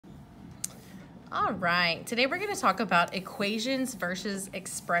All right, today we're going to talk about equations versus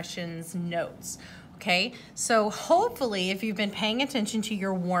expressions notes. Okay, so hopefully if you've been paying attention to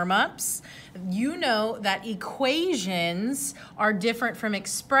your warm-ups, you know that equations are different from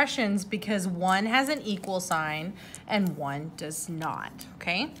expressions because one has an equal sign and one does not,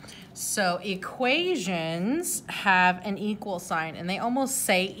 okay? So equations have an equal sign and they almost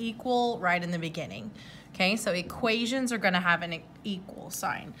say equal right in the beginning. Okay, so equations are going to have an equal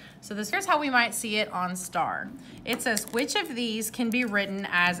sign. So here's how we might see it on STAR. It says, which of these can be written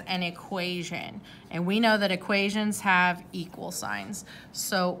as an equation? And we know that equations have equal signs.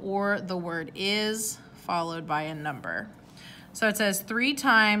 So, or the word is followed by a number. So it says 3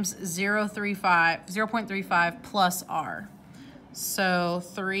 times 0.35 plus r. So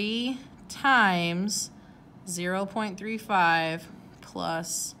 3 times 0.35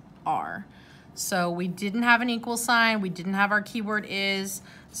 plus r. So we didn't have an equal sign, we didn't have our keyword is,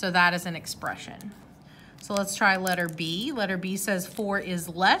 so that is an expression. So let's try letter B. Letter B says 4 is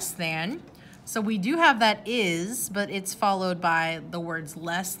less than. So we do have that is, but it's followed by the words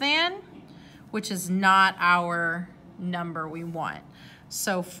less than, which is not our number we want.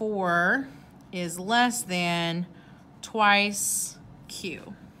 So 4 is less than twice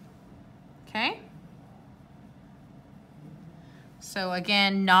Q. Okay? So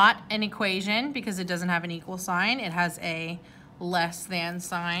again, not an equation because it doesn't have an equal sign. It has a less than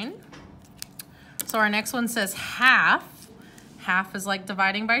sign. So our next one says half. Half is like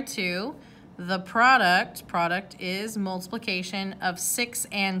dividing by 2. The product is multiplication of 6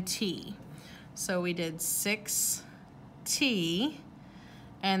 and t. So we did 6t,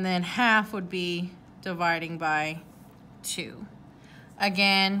 and then half would be dividing by 2.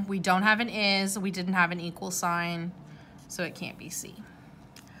 Again, we don't have an is, we didn't have an equal sign, so it can't be C.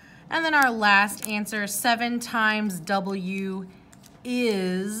 And then our last answer, 7 times W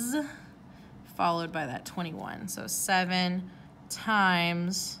is followed by that 21. So 7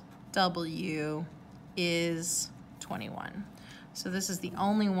 times W is 21. So this is the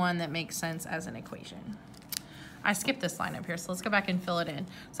only one that makes sense as an equation. I skipped this line up here, so let's go back and fill it in.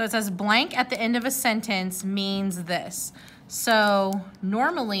 So it says blank at the end of a sentence means this. So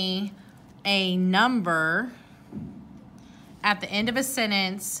normally a number at the end of a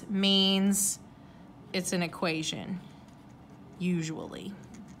sentence means it's an equation, usually.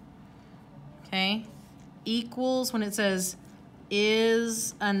 Okay? Equals, when it says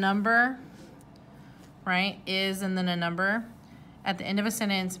is a number, right? Is and then a number, at the end of a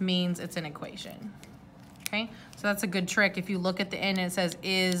sentence means it's an equation. Okay? So that's a good trick. If you look at the end and it says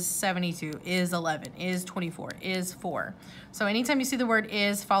is 72, is 11, is 24, is 4. So anytime you see the word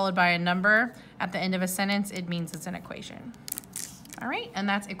is followed by a number at the end of a sentence, it means it's an equation. All right, and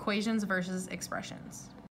that's equations versus expressions.